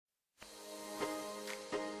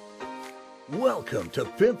Welcome to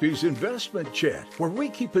Pimpy's Investment Chat, where we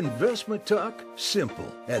keep investment talk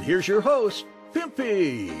simple. And here's your host,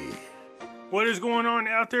 Pimpy. What is going on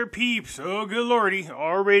out there, peeps? Oh, good lordy.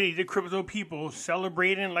 Already the crypto people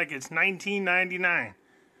celebrating like it's 1999.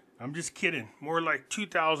 I'm just kidding. More like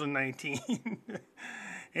 2019.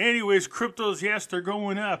 Anyways, cryptos, yes, they're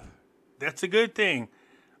going up. That's a good thing.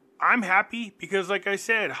 I'm happy because, like I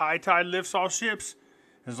said, high tide lifts all ships.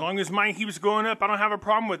 As long as mine keeps going up, I don't have a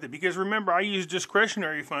problem with it. Because remember, I use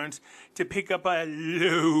discretionary funds to pick up a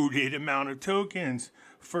loaded amount of tokens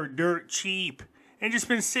for dirt cheap. And just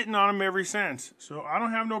been sitting on them ever since. So I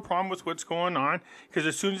don't have no problem with what's going on. Because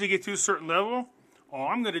as soon as they get to a certain level, all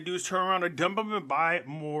I'm going to do is turn around and dump them and buy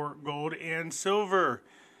more gold and silver.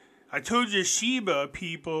 I told you Shiba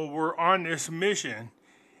people were on this mission.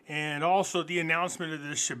 And also the announcement of the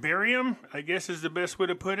Shibarium, I guess is the best way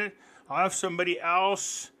to put it. I'll have somebody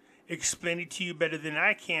else explain it to you better than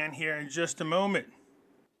I can here in just a moment.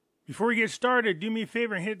 Before we get started, do me a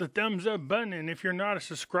favor and hit the thumbs up button. And if you're not a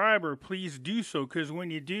subscriber, please do so. Because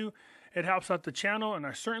when you do, it helps out the channel. And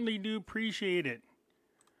I certainly do appreciate it.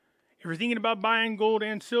 If you're thinking about buying gold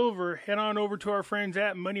and silver, head on over to our friends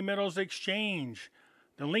at Money Metals Exchange.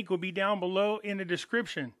 The link will be down below in the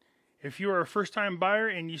description. If you are a first-time buyer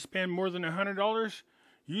and you spend more than $100,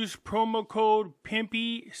 use promo code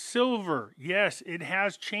PIMPYSILVER. Yes, it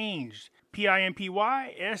has changed.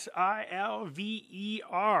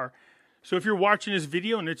 PIMPYSILVER. So if you're watching this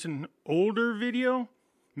video and it's an older video,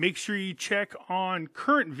 make sure you check on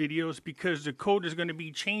current videos because the code is going to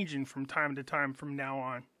be changing from time to time from now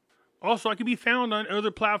on. Also, I can be found on other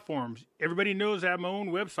platforms. Everybody knows I have my own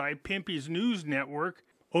website, Pimpy's News Network.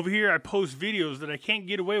 Over here, I post videos that I can't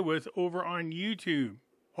get away with over on YouTube.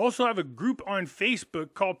 Also, I have a group on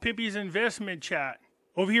Facebook called Pimpy's Investment Chat.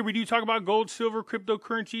 Over here, we do talk about gold, silver,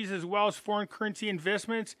 cryptocurrencies, as well as foreign currency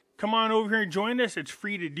investments. Come on over here and join us. It's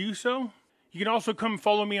free to do so. You can also come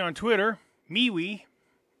follow me on Twitter, MeWe,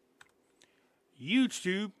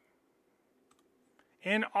 YouTube,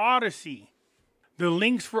 and Odyssey. The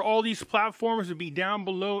links for all these platforms will be down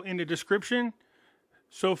below in the description.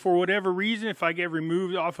 So for whatever reason, if I get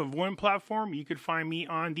removed off of one platform, you could find me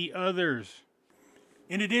on the others.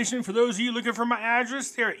 In addition, for those of you looking for my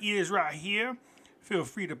address, there it is right here. Feel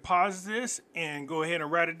free to pause this and go ahead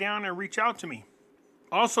and write it down and reach out to me.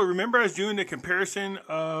 Also, remember I was doing the comparison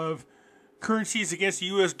of currencies against the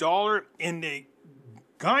US dollar, and the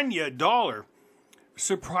Ghana dollar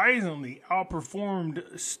surprisingly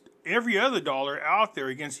outperformed every other dollar out there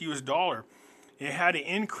against the US dollar. It had an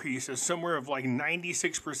increase of somewhere of like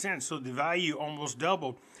 96%, so the value almost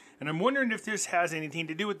doubled. And I'm wondering if this has anything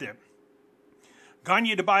to do with it.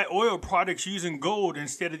 Ghana to buy oil products using gold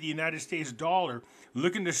instead of the United States dollar,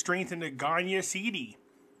 looking to strengthen the Ghana cedi.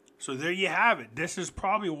 So there you have it. This is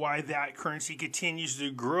probably why that currency continues to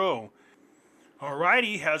grow.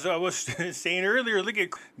 Alrighty, as I was saying earlier, look at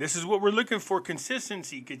this is what we're looking for: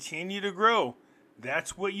 consistency, continue to grow.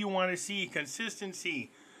 That's what you want to see, consistency.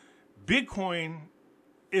 Bitcoin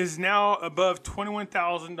is now above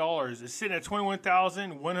 $21,000. It's sitting at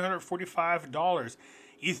 $21,145.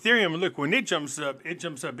 Ethereum, look, when it jumps up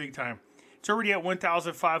big time. It's already at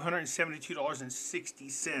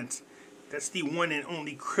 $1,572.60. That's the one and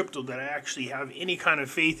only crypto that I actually have any kind of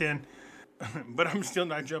faith in, but I'm still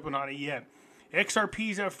not jumping on it yet.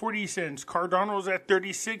 XRP's at 40 cents. Cardano's at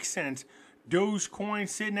 36 cents. Dogecoin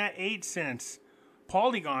sitting at 8 cents.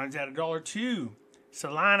 Polygon's at $1.02.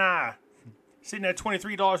 Solana sitting at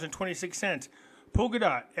 $23.26.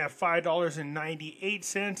 Polkadot at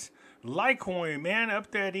 $5.98. Litecoin, man, up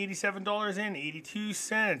there at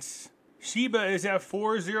 $87.82. Shiba is at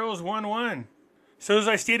 4011. So as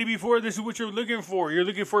I stated before, this is what you're looking for. You're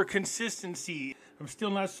looking for consistency. I'm still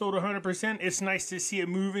not sold 100%. It's nice to see it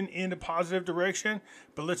moving in a positive direction,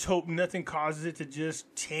 but let's hope nothing causes it to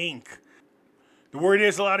just tank. The word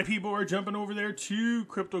is a lot of people are jumping over there to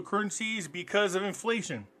cryptocurrencies because of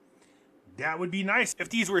inflation. That would be nice if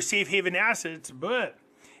these were safe haven assets, but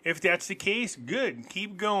if that's the case, good.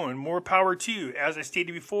 Keep going. More power to you. As I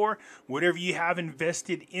stated before, whatever you have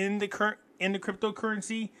invested in the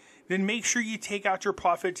cryptocurrency, then make sure you take out your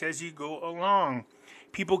profits as you go along.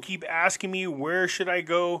 People keep asking me, where should I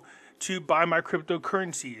go to buy my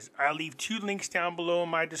cryptocurrencies? I'll leave 2 links down below in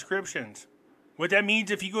my descriptions. What that means,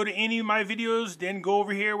 if you go to any of my videos, then go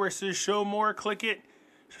over here where it says show more, click it.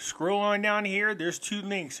 Scroll on down here. There's 2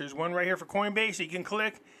 links. There's one right here for Coinbase you can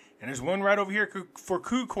click, and there's one right over here for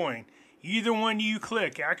Kucoin. Either one you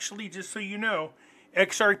click. Actually, just so you know,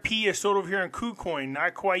 XRP is sold over here on Kucoin,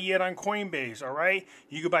 not quite yet on Coinbase, all right?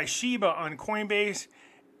 You can buy Shiba on Coinbase,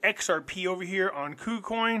 XRP over here on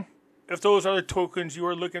Kucoin, if those are the tokens you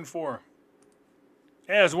are looking for.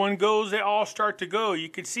 As one goes, they all start to go. You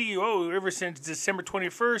can see, ever since December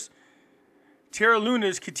 21st, Terra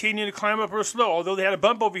Luna's continuing to climb up real slow, although they had a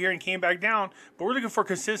bump over here and came back down. But we're looking for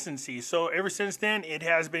consistency. So ever since then, it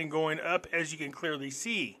has been going up, as you can clearly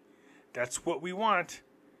see. That's what we want.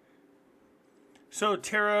 So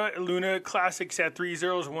Terra Luna Classics at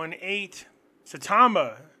 3018.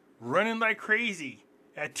 Saitama running like crazy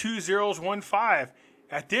at 2015.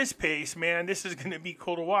 At this pace, man, this is going to be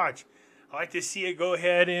cool to watch. I like to see it go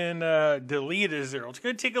ahead and delete a zero. It's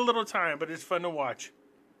going to take a little time, but it's fun to watch.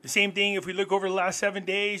 The same thing, if we look over the last 7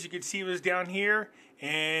 days, you can see it was down here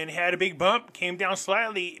and had a big bump, came down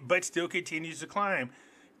slightly, but still continues to climb.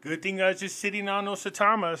 Good thing I was just sitting on those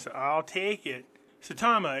Saitamas. I'll take it.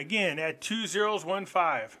 Saitama, again, at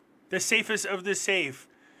 2015. The safest of the safe.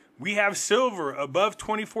 We have silver above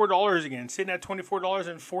 $24 again, sitting at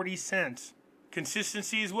 $24.40.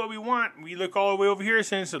 Consistency is what we want. We look all the way over here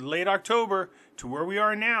since late October to where we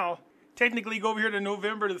are now. Technically, go over here to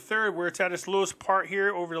November the 3rd, where it's at its lowest part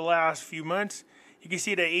here over the last few months. You can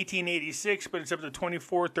see it at $18.86, but it's up to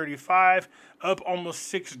 $24.35, up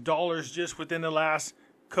almost $6 just within the last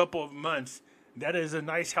couple of months. That is a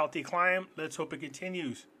nice, healthy climb. Let's hope it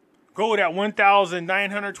continues. Gold at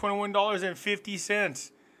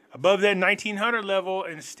 $1,921.50, above that 1900 level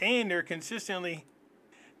and staying there consistently.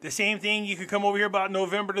 The same thing, you could come over here about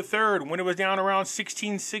November the 3rd when it was down around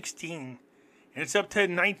 $16.16. And it's up to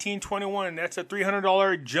 $19.21. That's a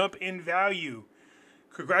 $300 jump in value.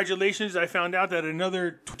 Congratulations, I found out that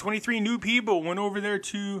another 23 new people went over there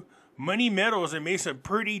to Money Metals and made some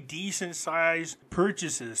pretty decent sized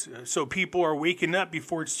purchases. So people are waking up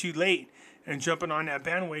before it's too late and jumping on that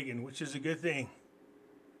bandwagon, which is a good thing.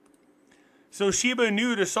 So Shiba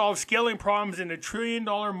Inu to solve scaling problems in a $1 trillion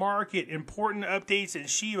market. Important updates in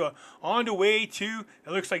Shiba on the way to,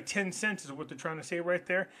 it looks like 10 cents is what they're trying to say right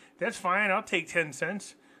there. That's fine. I'll take 10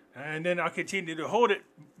 cents and then I'll continue to hold it,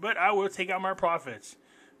 but I will take out my profits.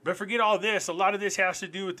 But forget all this. A lot of this has to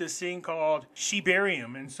do with this thing called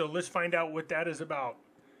Shibarium. And so let's find out what that is about.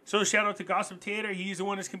 So shout out to Gossipator. He's the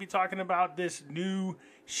one that's going to be talking about this new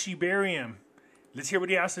Shibarium. Let's hear what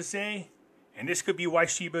he has to say. And this could be why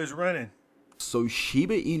Shiba is running. So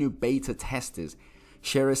Shiba Inu beta testers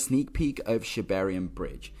share a sneak peek of Shibarium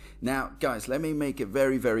Bridge. Now, guys, let me make it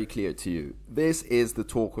very, very clear to you. This is the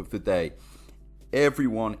talk of the day.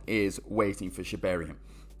 Everyone is waiting for Shibarium,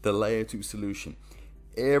 the layer 2 solution.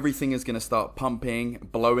 Everything is going to start pumping,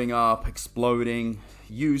 blowing up, exploding.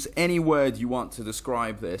 Use any word you want to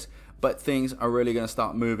describe this, but things are really going to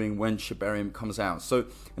start moving when Shibarium comes out. So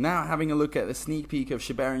now having a look at the sneak peek of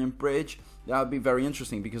Shibarium Bridge, that would be very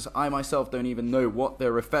interesting because I myself don't even know what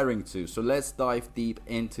they're referring to. So let's dive deep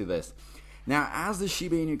into this. Now, as the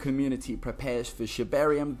Shiba Inu community prepares for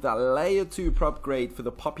Shibarium, the layer 2 upgrade for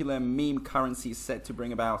the popular meme currency is set to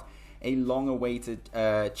bring about a long-awaited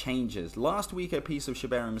changes. Last week, a piece of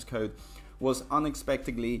Shibarium's code was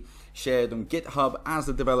unexpectedly shared on GitHub as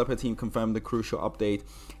the developer team confirmed the crucial update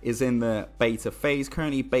is in the beta phase.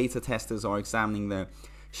 Currently, beta testers are examining the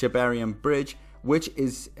Shibarium Bridge, which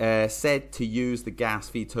is said to use the gas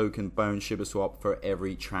fee token Bone Shiba Swap for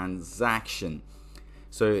every transaction.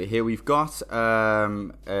 So here we've got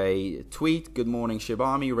a tweet. Good morning, Shiba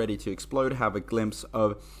Army, ready to explode. Have a glimpse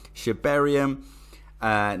of Shibarium.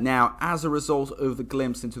 Now, as a result of the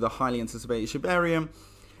glimpse into the highly anticipated Shibarium,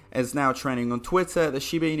 is now trending on Twitter. The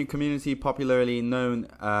Shiba Inu community, popularly known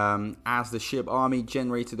as the Shib Army,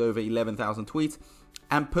 generated over 11,000 tweets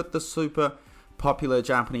and put the super popular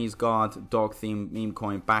Japanese guard dog themed meme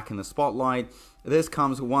coin back in the spotlight. This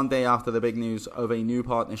comes one day after the big news of a new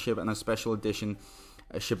partnership and a special edition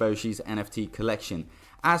Shiboshi's NFT collection.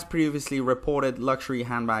 As previously reported, luxury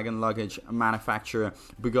handbag and luggage manufacturer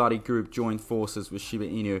Bugatti Group joined forces with Shiba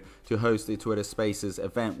Inu to host the Twitter Spaces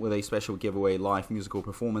event with a special giveaway, live musical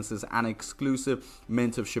performances, and exclusive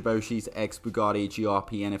mint of Shiboshi's X Bugatti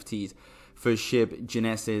GRP NFTs for Shib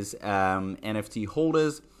Genesis NFT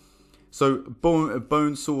holders. So Bone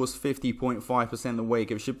sourced 50.5% in the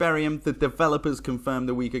wake of Shibarium. The developers confirmed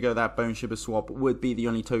a week ago that Bone Shiba Swap would be the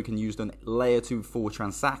only token used on layer 2 for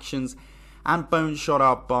transactions, and Bone shot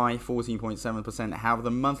up by 14.7%. However,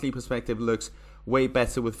 the monthly perspective looks way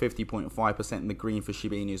better with 50.5% in the green for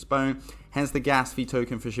Shiba Inu's Bone. Hence, the gas fee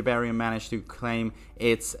token for Shibarium managed to claim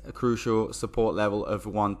its crucial support level of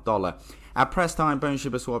 $1. At press time, Bone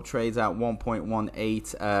Shiba Swap trades at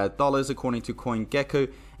 $1.18 according to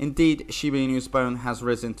CoinGecko. Indeed, Shiba Inu's Bone has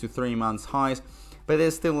risen to 3 months highs, but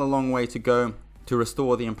there's still a long way to go to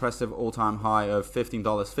restore the impressive all-time high of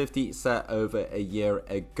 $15.50 set over a year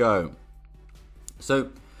ago. So,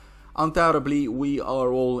 undoubtedly, we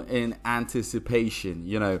are all in anticipation.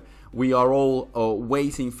 You know, We are all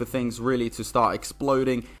waiting for things really to start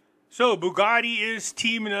exploding. So Bugatti is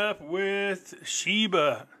teaming up with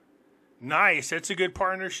Shiba. Nice. That's a good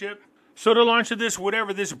partnership. So the launch of this,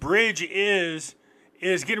 whatever this bridge is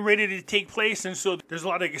getting ready to take place. And so there's a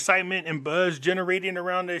lot of excitement and buzz generating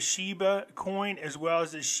around the Shiba coin as well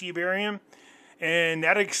as the Shibarium. And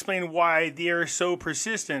that'll explain why they are so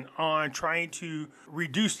persistent on trying to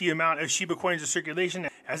reduce the amount of Shiba coins in circulation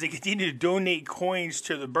as they continue to donate coins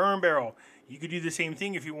to the burn barrel. You could do the same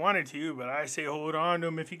thing if you wanted to, but I say hold on to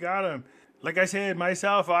them if you got them. Like I said,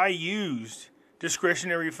 myself, I used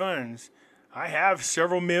discretionary funds. I have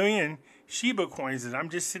several million Shiba coins that I'm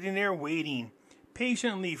just sitting there waiting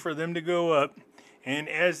patiently for them to go up. And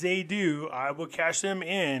as they do, I will cash them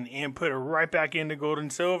in and put it right back into gold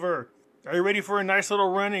and silver. Are you ready for a nice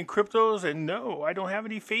little run in cryptos? And no, I don't have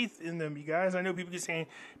any faith in them, you guys. I know people keep saying,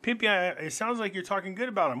 Pimpy, it sounds like you're talking good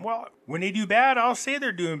about them. Well, when they do bad, I'll say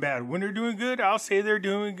they're doing bad. When they're doing good, I'll say they're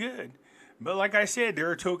doing good. But like I said,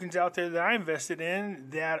 there are tokens out there that I invested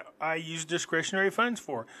in that I use discretionary funds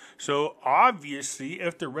for. So obviously,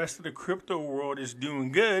 if the rest of the crypto world is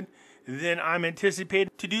doing good, then I'm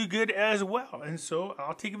anticipating to do good as well. And so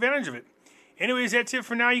I'll take advantage of it. Anyways, that's it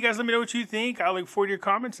for now. You guys let me know what you think. I look forward to your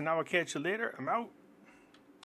comments, and I will catch you later. I'm out.